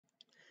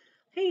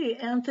Hey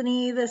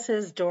Anthony, this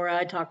is Dora.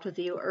 I talked with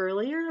you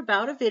earlier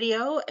about a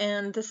video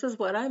and this is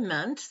what I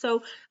meant.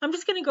 So I'm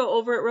just going to go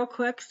over it real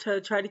quick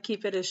to try to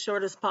keep it as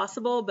short as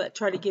possible, but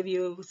try to give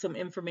you some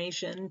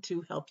information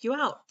to help you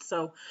out.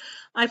 So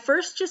I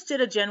first just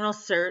did a general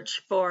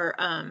search for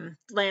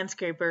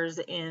landscapers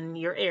in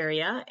your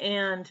area.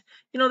 And,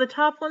 the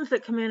top ones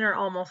that come in are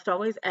almost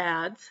always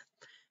ads.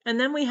 And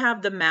then we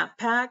have the map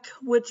pack,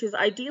 which is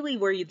ideally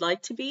where you'd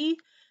like to be.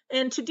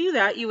 And to do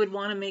that, you would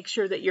want to make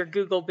sure that your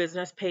Google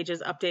business page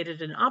is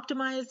updated and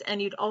optimized, and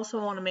you'd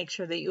also want to make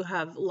sure that you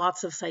have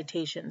lots of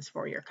citations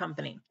for your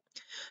company.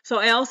 So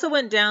I also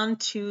went down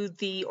to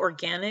the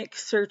organic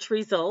search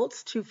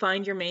results to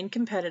find your main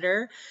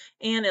competitor,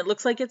 and it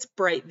looks like it's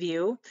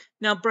Brightview.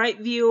 Now,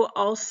 Brightview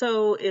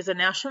also is a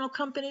national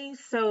company,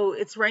 so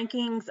its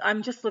rankings,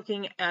 I'm just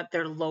looking at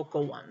their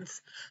local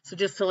ones. So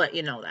just to let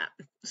you know that.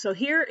 So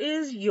here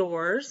is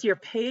yours, your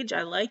page.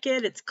 I like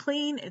it. It's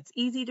clean, it's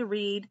easy to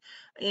read,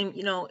 and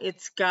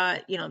it's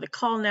got, the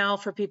call now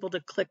for people to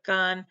click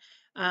on.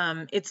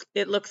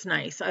 It looks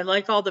nice. I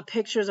like all the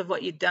pictures of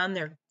what you've done.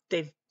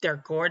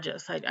 They're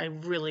gorgeous. I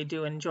really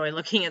do enjoy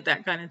looking at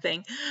that kind of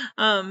thing.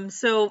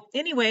 So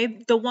anyway,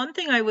 the one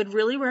thing I would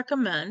really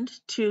recommend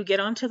to get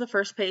onto the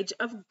first page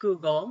of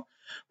Google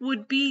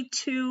would be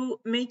to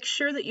make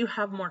sure that you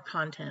have more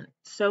content.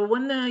 So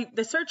when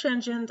the search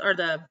engines or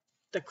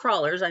the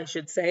crawlers, I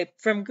should say,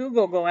 from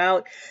Google go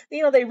out,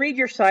 they read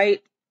your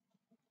site.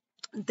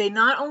 They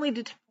not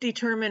only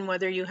determine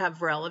whether you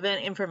have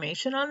relevant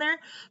information on there,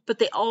 but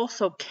they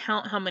also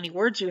count how many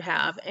words you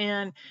have.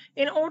 And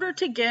in order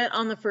to get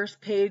on the first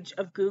page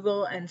of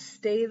Google and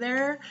stay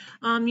there,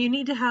 you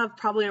need to have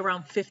probably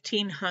around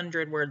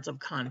 1,500 words of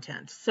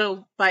content.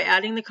 So by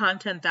adding the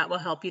content, that will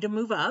help you to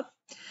move up.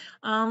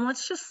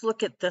 Let's just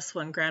look at this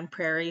one, Grand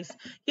Prairies.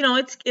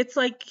 It's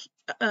like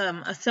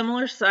a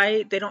similar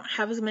site. They don't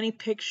have as many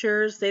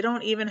pictures. They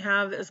don't even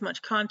have as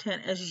much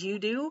content as you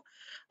do.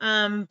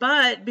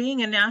 But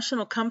being a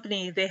national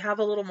company, they have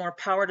a little more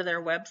power to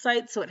their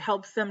website, so it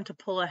helps them to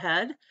pull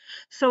ahead.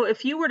 So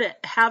if you were to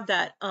have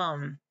that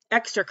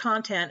extra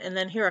content and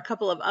then hear a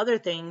couple of other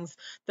things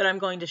that I'm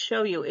going to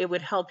show you, it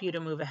would help you to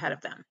move ahead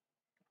of them.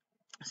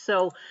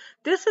 So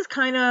this is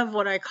kind of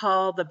what I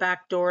call the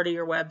back door to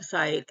your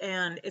website,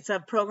 and it's a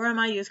program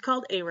I use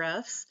called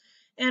Ahrefs.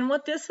 And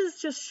what this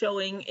is just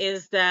showing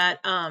is that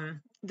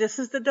this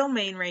is the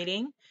domain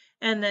rating,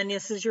 and then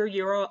this is your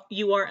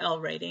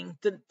URL rating.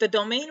 The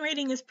domain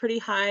rating is pretty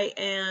high,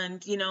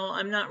 and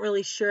I'm not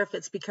really sure if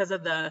it's because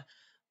of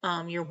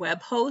your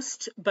web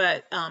host,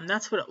 but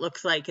that's what it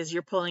looks like, is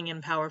you're pulling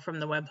in power from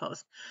the web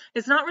host.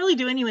 It's not really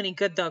doing you any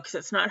good though, because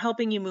it's not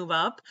helping you move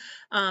up,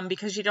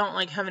 because you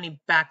don't have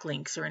any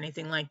backlinks or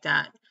anything like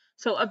that.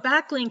 So a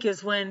backlink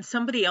is when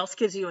somebody else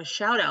gives you a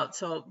shout out.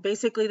 So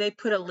basically they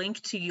put a link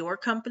to your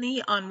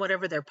company on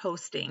whatever they're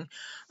posting.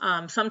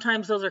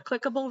 Sometimes those are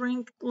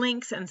clickable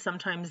links and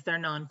sometimes they're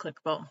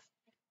non-clickable.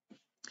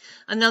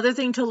 Another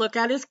thing to look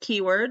at is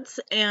keywords,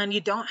 and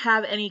you don't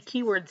have any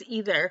keywords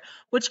either,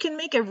 which can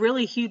make a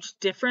really huge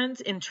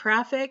difference in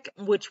traffic,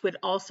 which would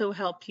also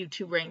help you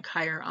to rank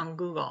higher on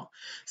Google.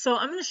 So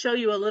I'm going to show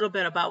you a little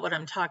bit about what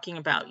I'm talking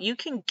about. You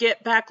can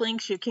get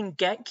backlinks, you can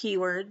get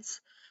keywords.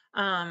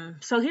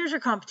 So here's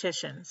your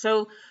competition.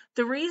 So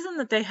the reason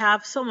that they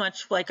have so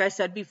much, like I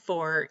said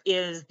before,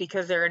 is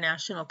because they're a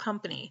national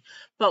company.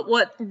 But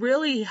what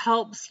really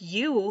helps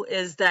you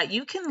is that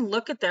you can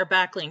look at their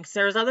backlinks.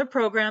 There's other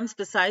programs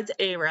besides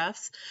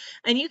Ahrefs,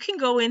 and you can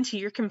go into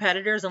your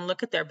competitors and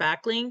look at their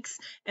backlinks.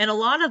 And a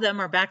lot of them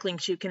are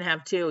backlinks you can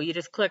have too. You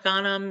just click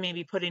on them,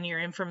 maybe put in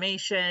your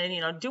information,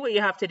 do what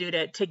you have to do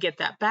to get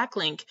that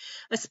backlink,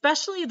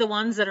 especially the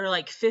ones that are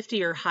like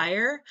 50 or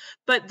higher.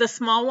 But the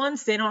small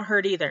ones, they don't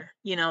hurt either.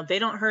 They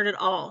don't hurt at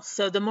all.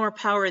 So the more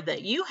power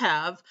that you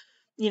have,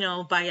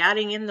 by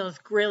adding in those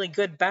really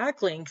good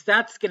backlinks,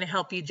 that's going to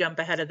help you jump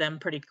ahead of them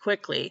pretty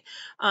quickly.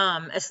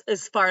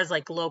 As far as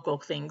like local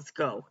things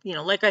go,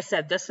 like I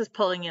said, this is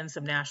pulling in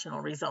some national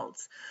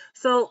results.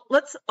 So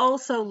let's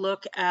also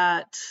look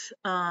at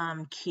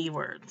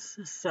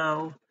keywords.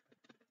 So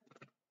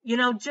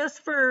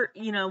just for,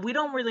 we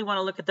don't really want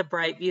to look at the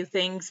Brightview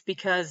things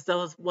because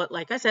those,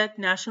 like I said,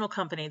 national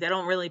company, they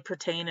don't really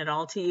pertain at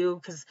all to you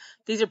because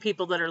these are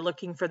people that are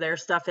looking for their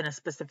stuff in a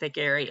specific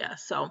area.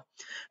 So,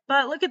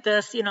 but look at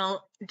this,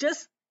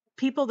 just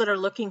people that are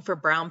looking for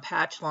brown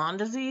patch lawn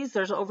disease.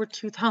 There's over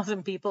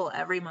 2,000 people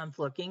every month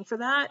looking for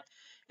that.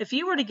 If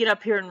you were to get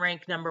up here and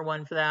rank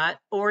 #1 for that,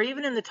 or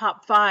even in the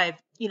top 5,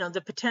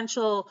 the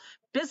potential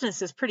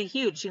business is pretty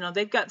huge.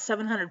 They've got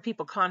 700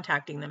 people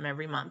contacting them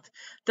every month.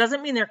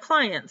 Doesn't mean they're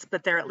clients,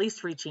 but they're at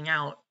least reaching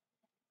out.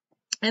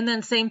 And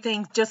then same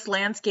thing, just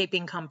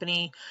landscaping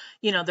company,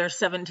 there's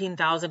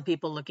 17,000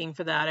 people looking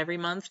for that every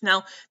month.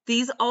 Now,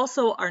 these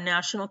also are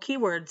national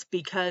keywords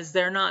because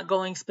they're not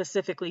going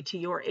specifically to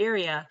your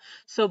area.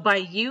 So by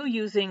you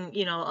using,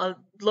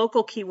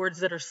 local keywords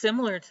that are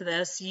similar to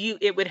this,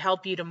 it would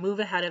help you to move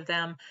ahead of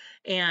them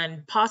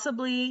and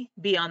possibly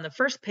be on the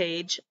first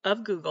page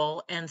of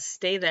Google and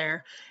stay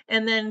there.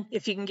 And then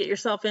if you can get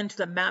yourself into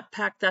the map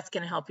pack, that's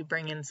going to help you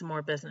bring in some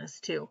more business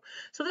too.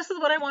 So this is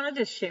what I wanted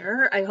to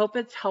share. I hope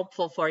it's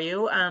helpful for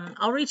you.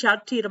 I'll reach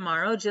out to you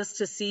tomorrow just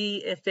to see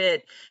if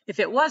it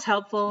was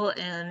helpful,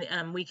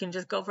 and we can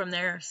just go from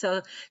there.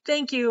 So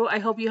thank you. I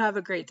hope you have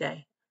a great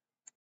day.